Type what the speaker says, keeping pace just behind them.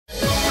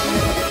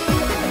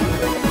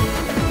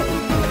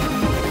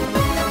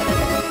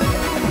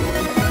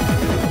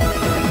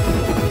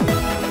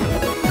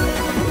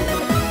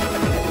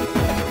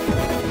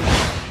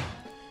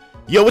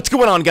Yo, what's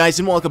going on, guys,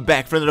 and welcome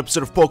back for another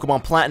episode of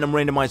Pokemon Platinum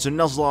Randomizer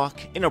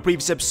Nuzlocke. In our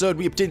previous episode,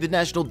 we obtained the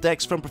National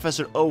Dex from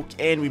Professor Oak,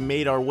 and we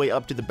made our way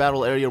up to the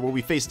battle area where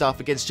we faced off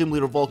against Gym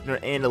Leader Volkner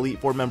and Elite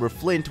Four member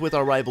Flint with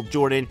our rival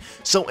Jordan.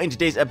 So in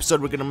today's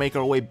episode, we're going to make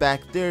our way back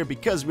there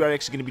because we are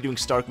actually going to be doing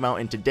Stark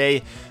Mountain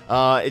today.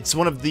 It's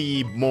one of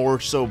the more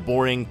so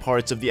boring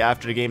parts of the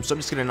after the game, so I'm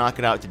just going to knock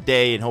it out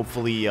today and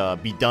hopefully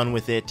be done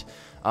with it.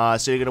 So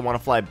you're going to want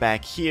to fly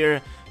back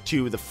here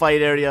to the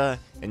fight area,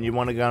 and you're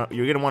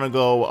gonna want to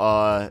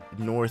go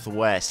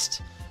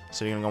northwest.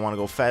 So you're gonna want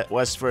to go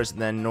west first,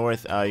 and then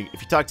north.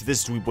 If you talk to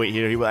this Dweeb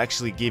here, he will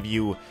actually give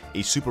you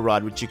a Super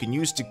Rod, which you can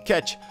use to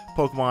catch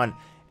Pokemon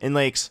in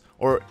lakes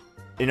or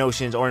in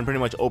oceans or in pretty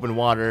much open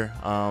water.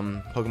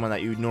 Pokemon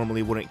that you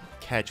normally wouldn't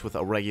catch with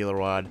a regular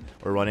rod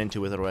or run into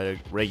with a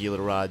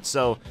regular rod.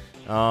 So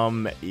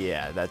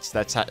yeah,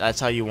 that's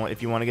how you want.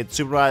 If you want to get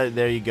Super Rod,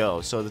 there you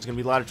go. So there's gonna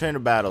be a lot of trainer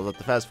battles. Let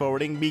the fast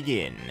forwarding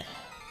begin.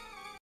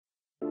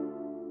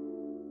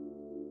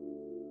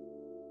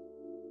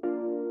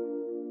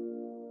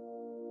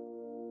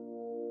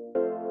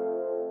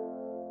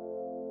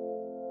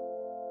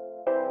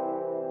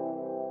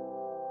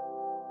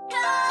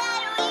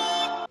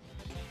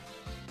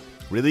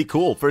 Really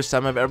cool. First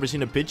time I've ever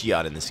seen a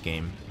Pidgeot in this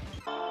game.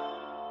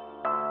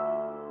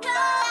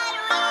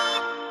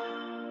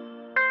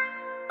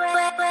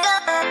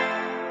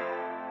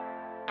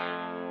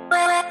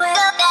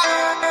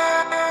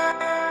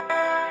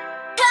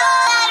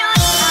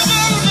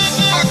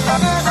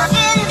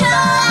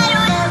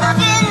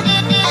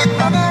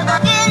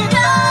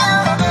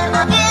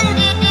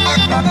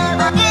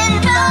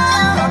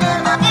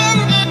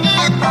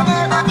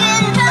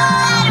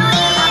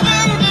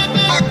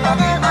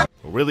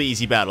 Really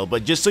easy battle,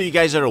 but just so you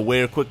guys are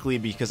aware quickly,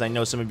 because I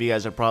know some of you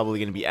guys are probably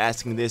going to be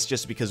asking this,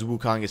 just because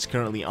Wukong is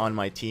currently on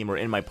my team or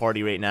in my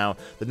party right now.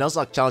 The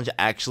Nuzlocke challenge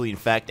actually, in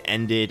fact,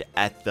 ended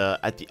at the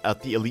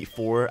Elite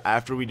Four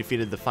after we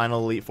defeated the final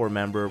Elite Four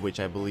member,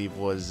 which I believe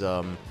was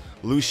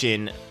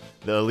Lucian.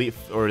 The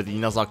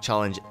Nuzlocke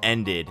challenge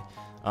ended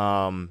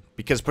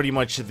because pretty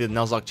much the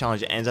Nuzlocke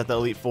challenge ends at the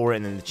Elite Four,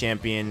 and then the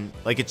champion,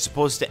 like, it's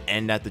supposed to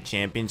end at the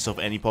champion. So if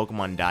any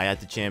Pokemon die at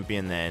the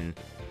champion, then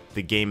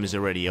the game is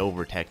already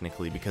over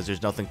technically, because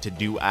there's nothing to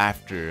do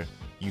after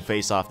you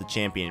face off the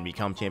champion and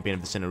become champion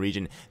of the Center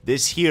region.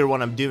 This here,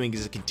 what I'm doing,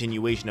 is a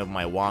continuation of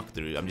my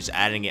walkthrough. I'm just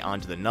adding it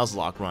onto the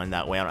Nuzlocke run.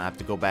 That way I don't have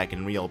to go back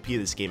and re-LP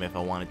this game if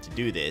I wanted to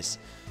do this,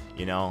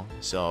 you know?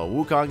 So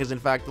Wukong is in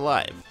fact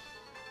alive.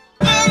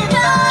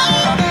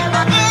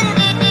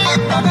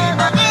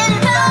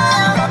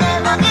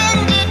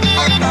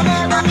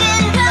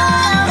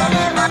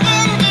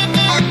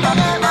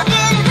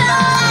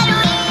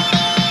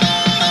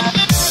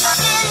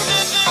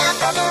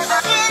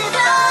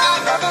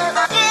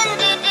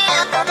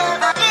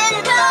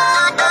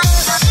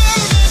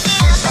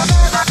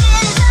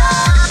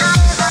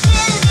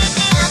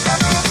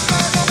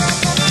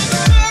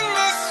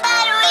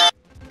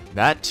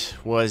 That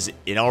was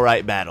an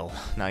alright battle,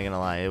 not gonna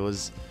lie. It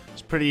was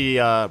pretty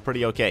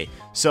okay.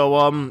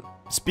 So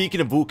speaking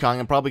of Wukong,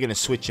 I'm probably gonna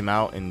switch him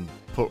out and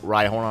put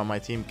Rhyhorn on my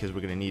team because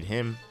we're gonna need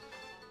him.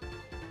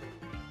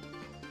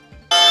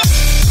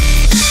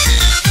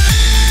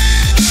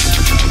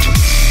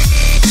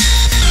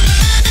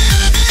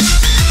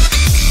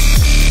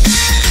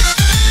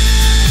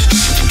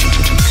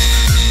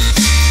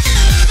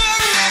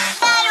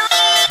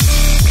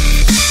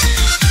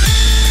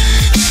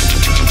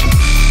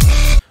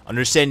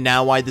 Understand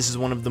now why this is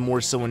one of the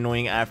more so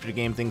annoying after the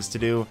game things to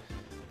do.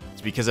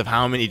 It's because of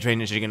how many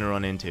trainers you're gonna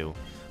run into.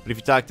 But if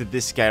you talk to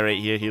this guy right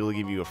here, he will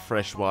give you a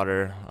fresh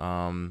water.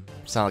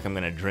 It's not like I'm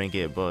gonna drink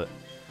it, but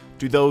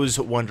to those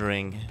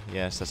wondering,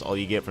 yes, that's all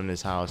you get from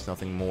this house,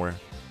 nothing more.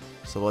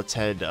 So let's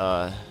head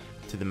to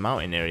the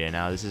mountain area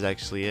now. This is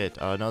actually it.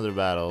 Another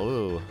battle.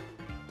 Ooh.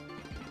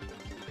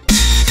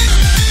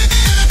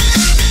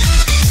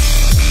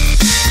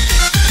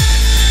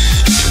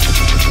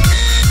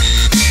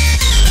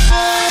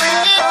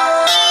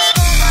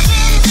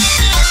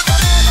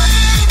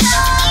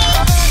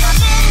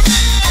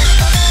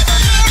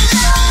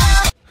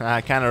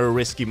 Kind of a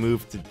risky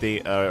move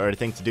to or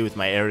thing to do with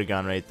my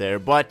Aragon right there,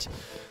 but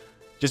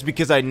just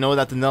because I know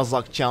that the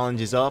Nuzlocke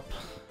challenge is up,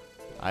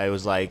 I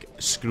was like,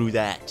 screw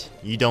that.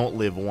 You don't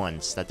live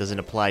once. That doesn't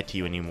apply to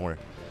you anymore.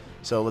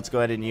 So let's go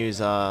ahead and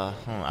use a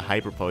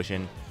Hyper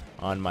Potion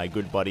on my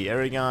good buddy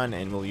Aragon,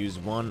 and we'll use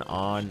one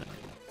on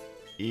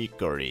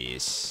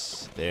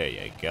Icarus. There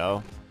you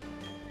go.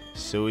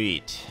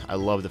 Sweet. I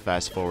love the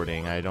fast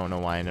forwarding. I don't know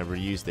why I never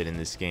used it in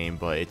this game,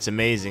 but it's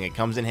amazing. It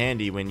comes in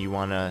handy when you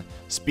want to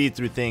speed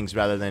through things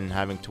rather than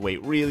having to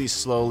wait really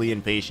slowly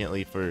and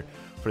patiently for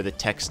the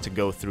text to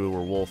go through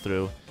or roll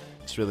through.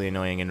 It's really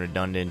annoying and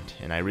redundant,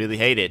 and I really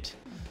hate it.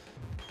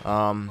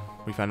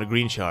 We found a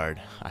green shard.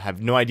 I have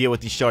no idea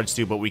what these shards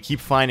do, but we keep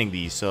finding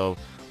these, so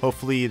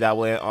hopefully that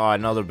will... Oh,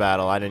 another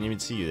battle. I didn't even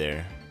see you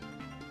there.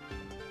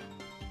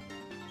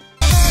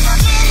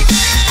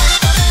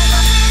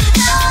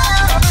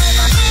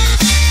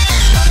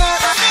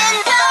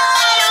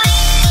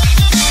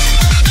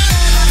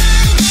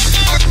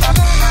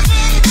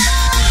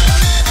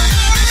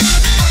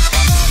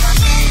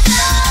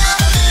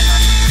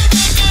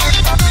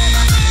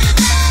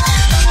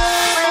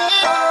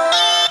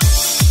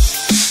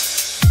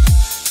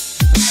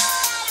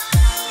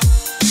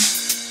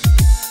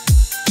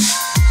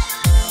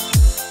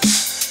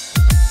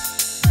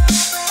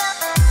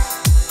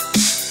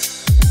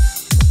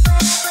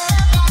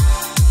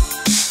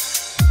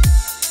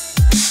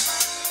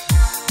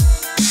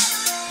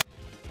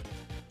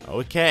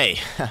 Okay.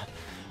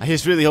 I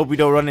just really hope we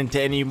don't run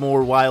into any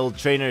more wild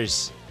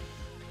trainers,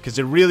 because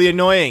they're really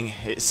annoying.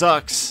 It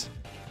sucks.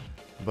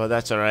 But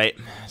that's alright.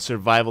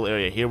 Survival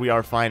area. Here we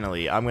are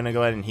finally. I'm gonna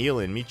go ahead and heal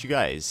and meet you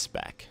guys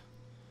back.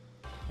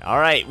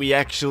 Alright, we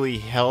actually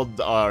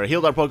healed our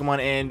Pokemon,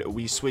 and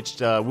we switched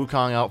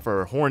Wukong out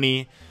for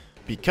Horny,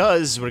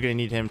 because we're gonna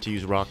need him to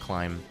use Rock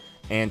Climb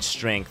and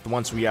Strength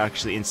once we are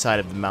actually inside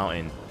of the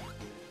mountain.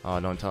 Oh,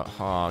 don't tell.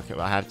 Oh,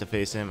 I have to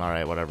face him?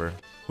 Alright, whatever.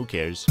 Who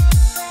cares?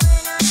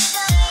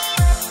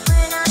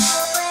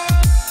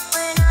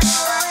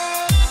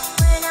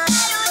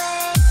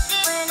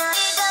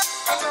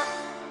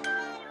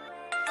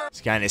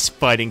 This guy is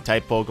fighting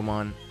type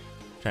Pokemon.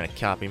 Trying to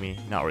copy me.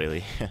 Not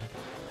really. Alright,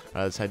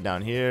 let's head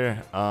down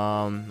here.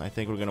 I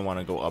think we're gonna want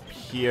to go up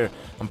here.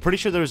 I'm pretty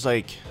sure there's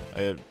like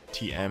a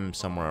TM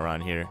somewhere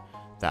around here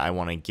that I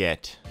want to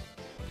get,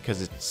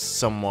 because it's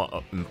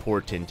somewhat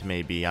important,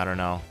 maybe. I don't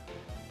know.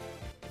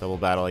 Double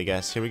battle, I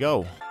guess. Here we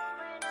go.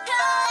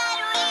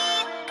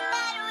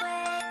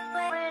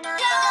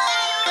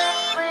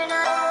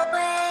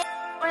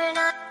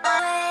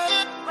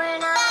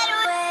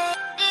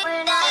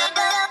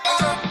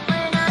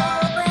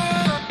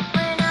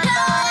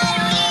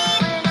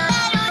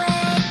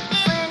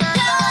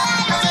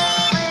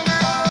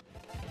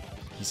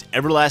 These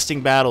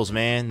everlasting battles,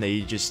 man.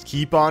 They just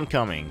keep on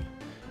coming.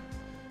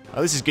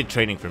 Oh, this is good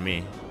training for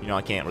me. You know,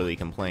 I can't really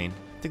complain.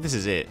 I think this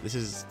is it. This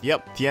is,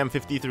 yep,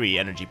 TM53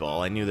 Energy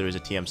Ball. I knew there was a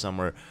TM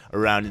somewhere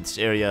around this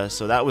area,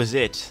 so that was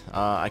it.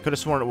 I could have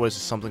sworn it was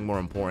something more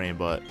important,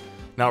 but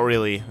not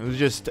really. It was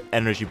just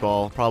Energy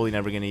Ball. Probably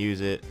never going to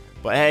use it.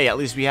 But hey, at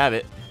least we have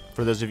it.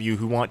 For those of you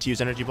who want to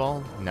use Energy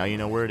Ball, now you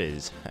know where it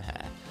is.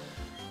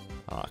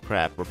 Aw,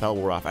 crap. Repel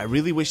wore off. I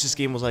really wish this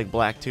game was like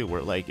Black 2,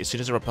 where like as soon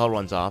as a repel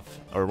runs off,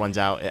 or runs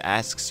out, it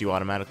asks you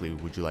automatically,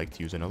 would you like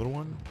to use another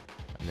one?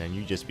 And then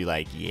you just be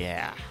like,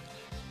 yeah,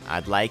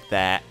 I'd like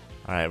that.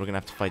 Alright, we're gonna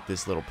have to fight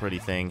this little pretty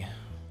thing.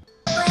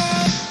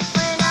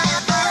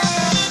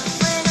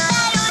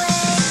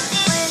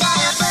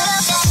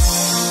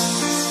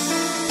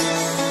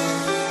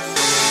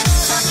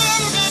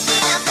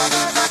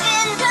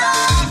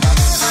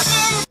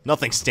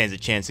 Nothing stands a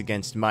chance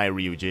against my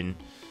Ryujin.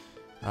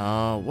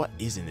 What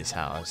is in this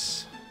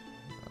house?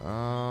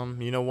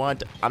 You know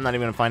what? I'm not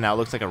even gonna find out. It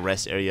looks like a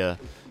rest area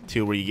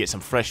too, where you get some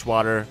fresh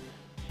water.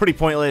 Pretty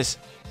pointless.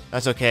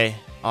 That's okay.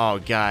 Oh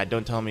god,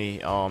 don't tell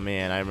me. Oh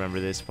man, I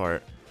remember this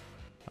part.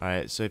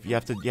 Alright, so if you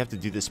have to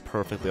do this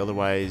perfectly,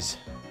 otherwise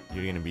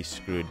you're gonna be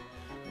screwed.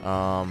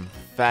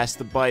 Fast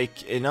the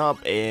bike and up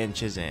and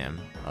Shazam.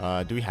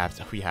 Do we have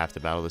to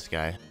battle this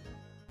guy?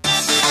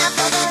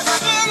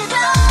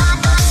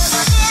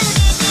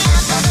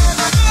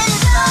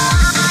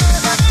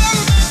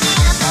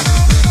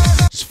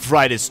 Just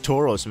fried as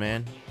Tauros,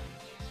 man.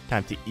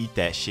 Time to eat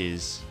that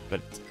shiz.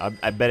 But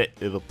I bet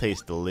it'll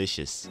taste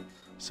delicious.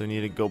 So we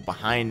need to go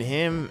behind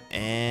him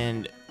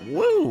and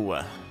woo!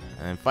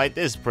 And fight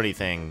this pretty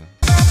thing.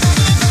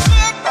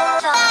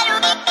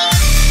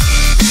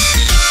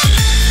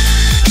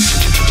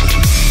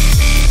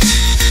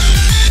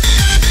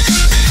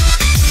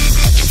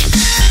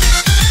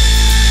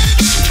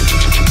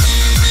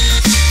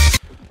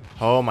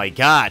 Oh my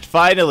god,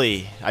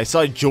 finally! I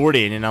saw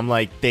Jordan and I'm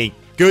like, thank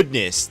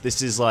goodness,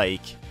 this is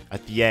like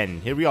at the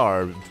end. Here we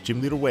are, Gym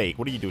Leader Wake.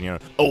 What are you doing here?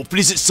 Oh,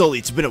 Visit Sully,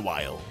 it's been a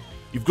while.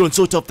 You've grown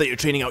so tough that you're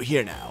training out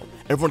here now.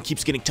 Everyone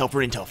keeps getting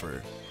tougher and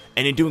tougher.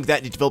 And in doing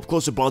that, they develop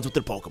closer bonds with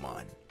their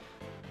Pokemon.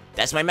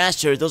 That's my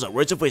master, those are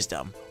words of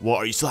wisdom. What,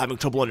 are you still having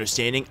trouble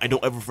understanding? I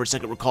don't ever for a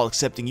second recall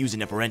accepting you as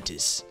an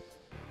apprentice.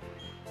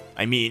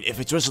 I mean, if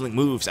it's wrestling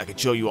moves, I could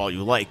show you all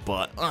you like,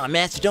 but... Aw,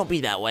 master, don't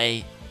be that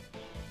way.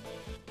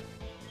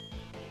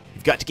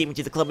 You've got to get me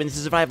to the club in the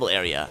survival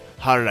area.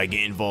 How did I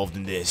get involved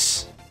in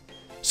this?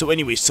 So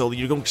anyway, Sully,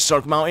 you're going to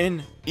Stark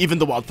Mountain? Even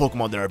the wild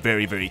Pokemon there are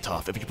very, very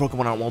tough. If your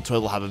Pokemon aren't well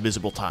trained, they'll have a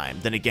miserable time.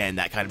 Then again,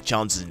 that kind of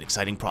challenge is an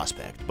exciting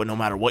prospect. But no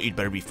matter what, you'd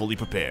better be fully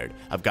prepared.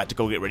 I've got to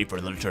go get ready for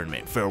another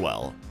tournament.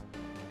 Farewell.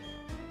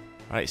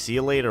 Alright, see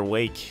you later,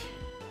 Wake.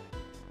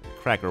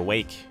 Cracker,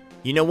 Wake.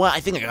 You know what? I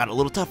think I got a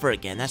little tougher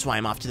again. That's why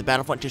I'm off to the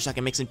battle frontier so I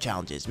can make some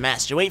challenges.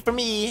 Master, wait for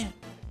me!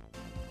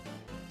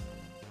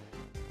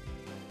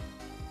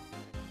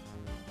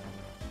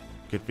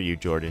 Good for you,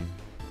 Jordan.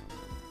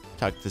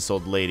 Talk to this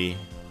old lady.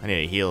 I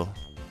need a heal.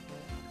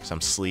 Because I'm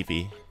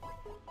sleepy.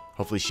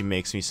 Hopefully she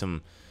makes me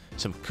some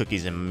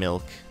cookies and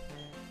milk.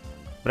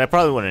 But I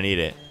probably wouldn't eat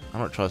it. I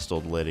don't trust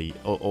old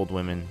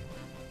women.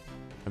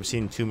 I've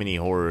seen too many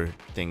horror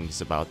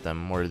things about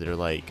them where they're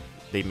like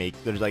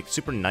they're like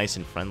super nice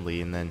and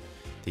friendly, and then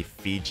they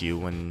feed you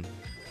when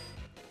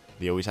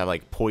they always have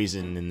like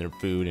poison in their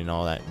food and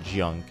all that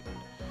junk.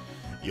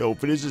 Yo,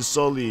 but this is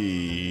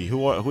Sully.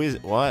 Who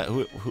is what?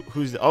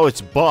 Who's oh,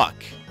 it's Buck.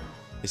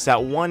 It's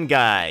that one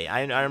guy.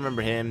 I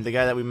remember him. The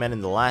guy that we met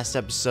in the last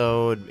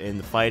episode in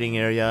the fighting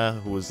area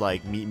who was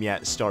like, meet me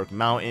at Stark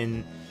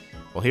Mountain.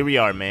 Well, here we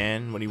are,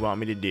 man. What do you want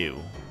me to do?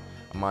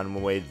 I'm on my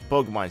way to the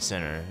Pokemon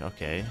Center.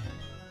 Okay.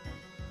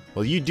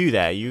 Well, you do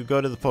that. You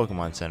go to the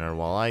Pokemon Center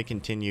while I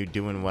continue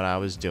doing what I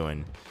was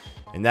doing.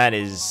 And that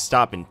is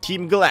stopping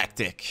Team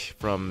Galactic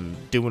from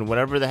doing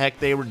whatever the heck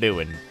they were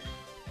doing.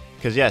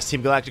 Because yes,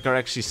 Team Galactic are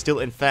actually still,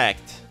 in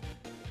fact,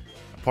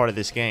 a part of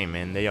this game.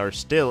 And they are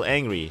still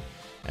angry.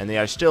 And they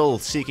are still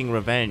seeking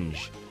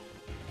revenge.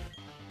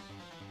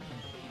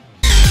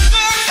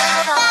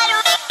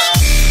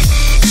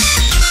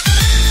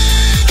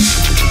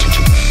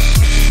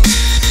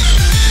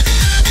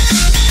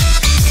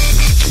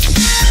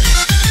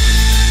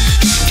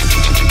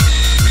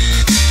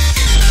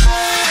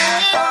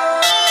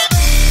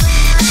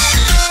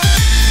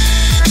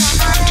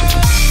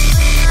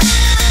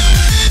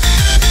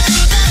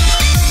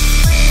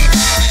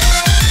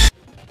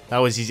 That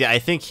was easy. I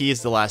think he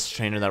is the last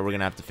trainer that we're going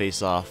to have to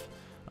face off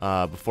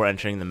before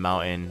entering the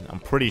mountain.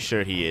 I'm pretty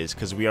sure he is,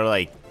 because we are,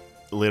 like,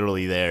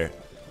 literally there.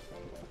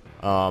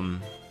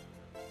 And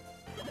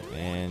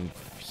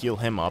heal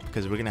him up,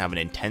 because we're going to have an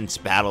intense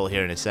battle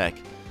here in a sec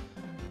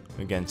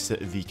against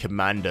the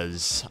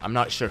Commandos. I'm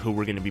not sure who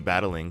we're going to be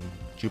battling.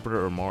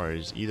 Jupiter or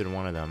Mars. Either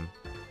one of them.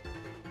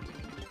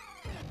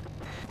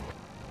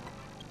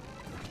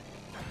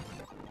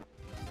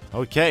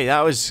 Okay,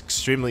 that was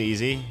extremely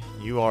easy.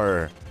 You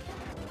are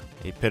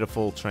a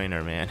pitiful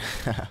trainer, man.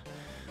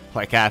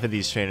 Like half of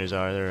these trainers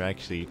are. They're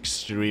actually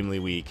extremely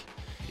weak.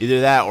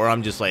 Either that or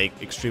I'm just like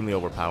extremely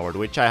overpowered,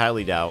 which I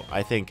highly doubt.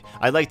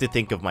 I'd like to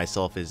think of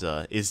myself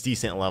as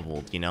decent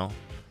leveled, you know?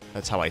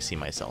 That's how I see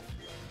myself.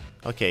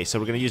 Okay, so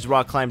we're gonna use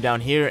rock climb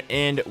down here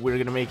and we're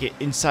gonna make it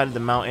inside of the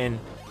mountain.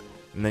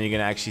 And then you're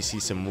gonna actually see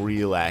some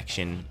real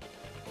action.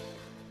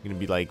 You're gonna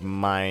be like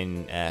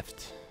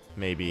mine-effed,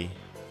 maybe.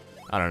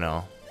 I don't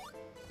know.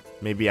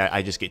 Maybe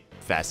I just get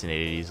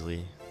fascinated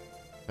easily.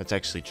 That's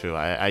actually true.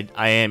 I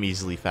am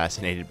easily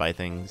fascinated by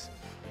things.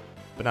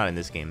 But not in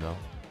this game, though.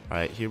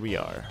 Alright, here we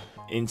are.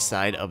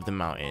 Inside of the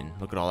mountain.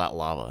 Look at all that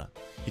lava.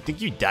 You'd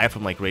think you'd die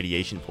from, like,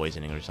 radiation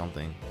poisoning or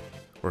something.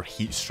 Or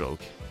heat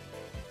stroke.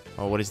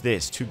 Oh, what is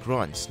this? 2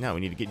 grunts. Now we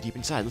need to get deep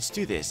inside. Let's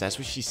do this. That's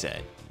what she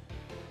said.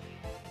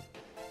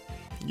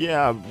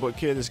 Yeah, but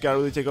can this guy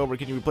really take over?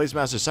 Can you replace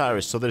Master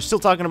Cyrus? So they're still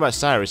talking about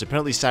Cyrus.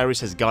 Apparently Cyrus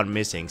has gone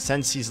missing.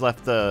 Since he's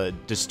left the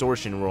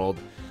distortion world,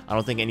 I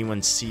don't think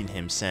anyone's seen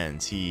him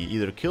since. He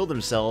either killed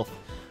himself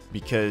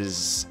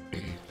because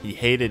he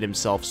hated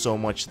himself so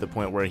much to the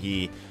point where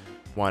he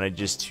wanted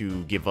just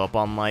to give up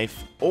on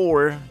life,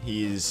 or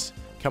he's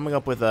coming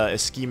up with a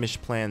schemish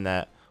plan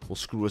that will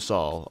screw us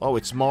all. Oh,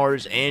 it's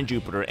Mars and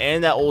Jupiter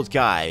and that old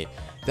guy.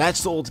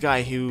 That's the old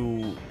guy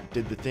who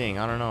did the thing.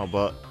 I don't know,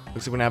 but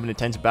looks like we're gonna have an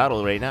intense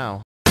battle right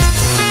now.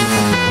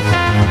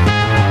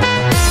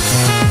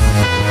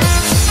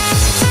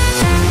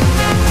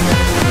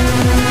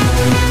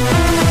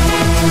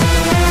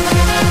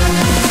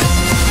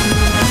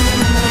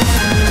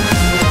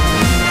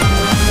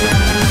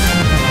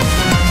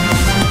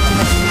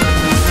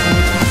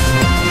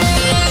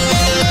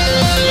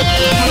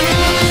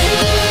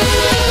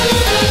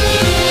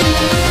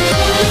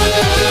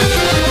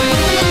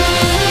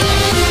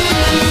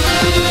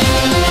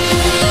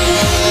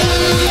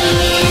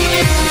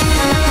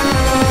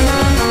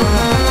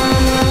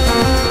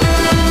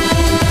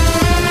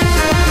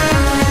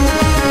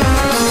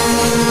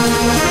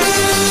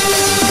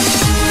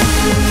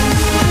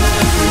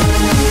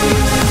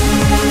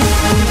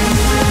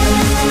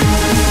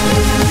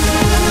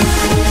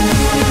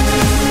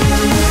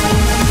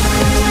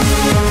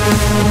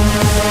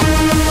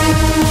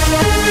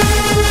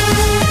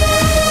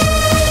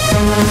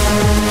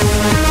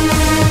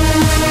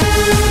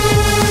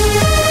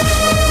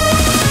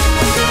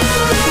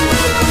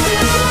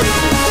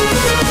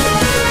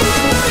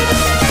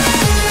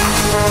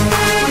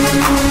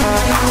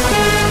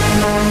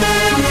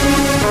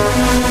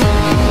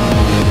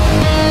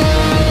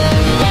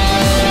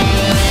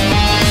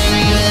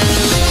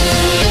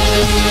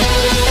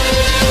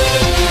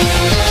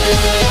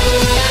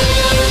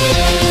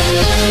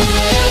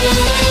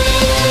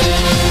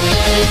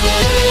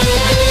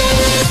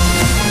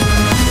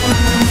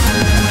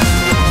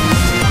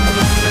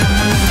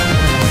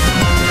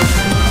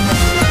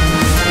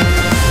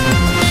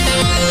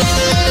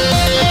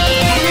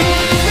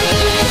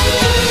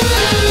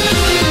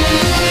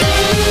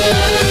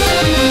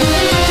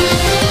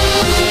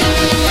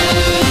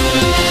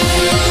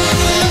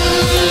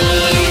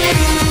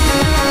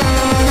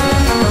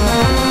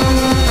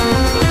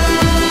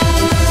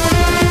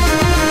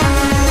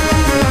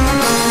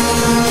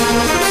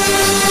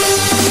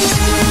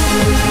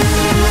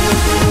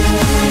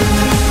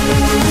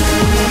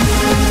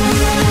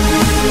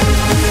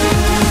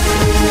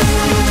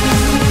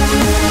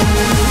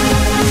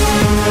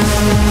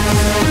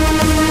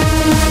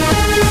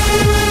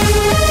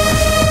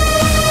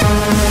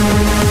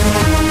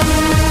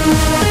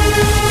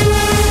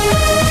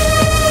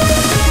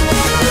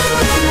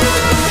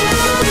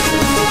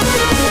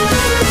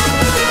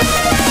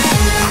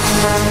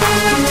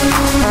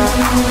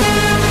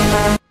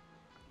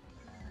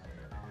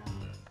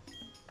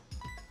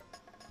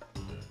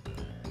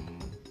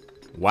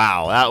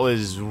 Wow, that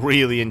was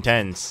really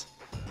intense.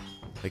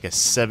 Like a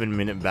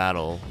 7-minute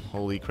battle.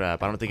 Holy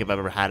crap. I don't think I've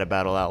ever had a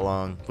battle that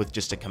long with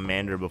just a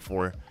commander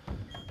before.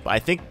 But I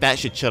think that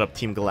should shut up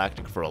Team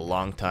Galactic for a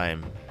long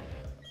time.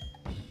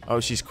 Oh,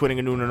 she's quitting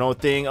and doing her own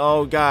thing.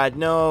 Oh god,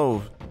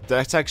 no.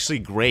 That's actually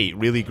great.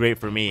 Really great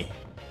for me.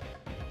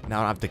 Now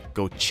I don't have to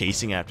go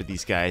chasing after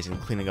these guys and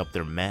cleaning up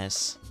their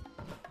mess.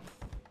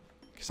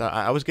 Because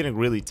I was getting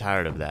really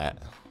tired of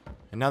that.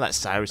 And now that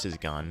Cyrus is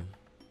gone,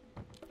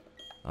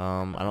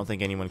 I don't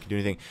think anyone can do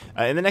anything.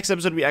 In the next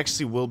episode, we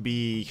actually will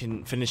be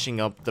finishing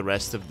up the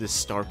rest of this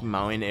Stark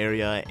Mountain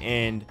area.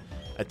 And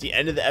at the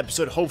end of the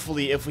episode,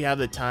 hopefully, if we have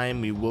the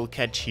time, we will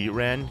catch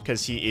Heatran.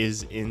 Because he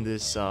is in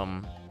this,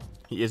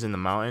 he is in the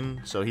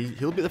mountain. So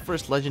he'll be the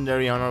first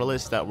legendary on our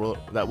list that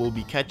we'll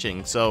be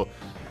catching. So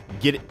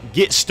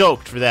get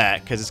stoked for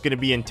that, because it's going to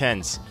be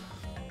intense.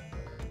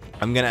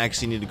 I'm going to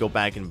actually need to go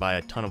back and buy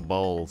a ton of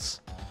balls.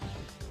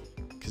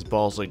 Because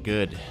balls are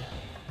good,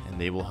 and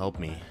they will help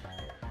me.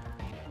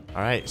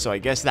 Alright, so I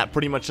guess that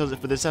pretty much does it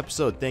for this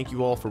episode. Thank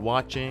you all for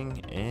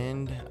watching,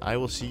 and I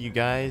will see you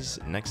guys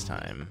next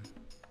time.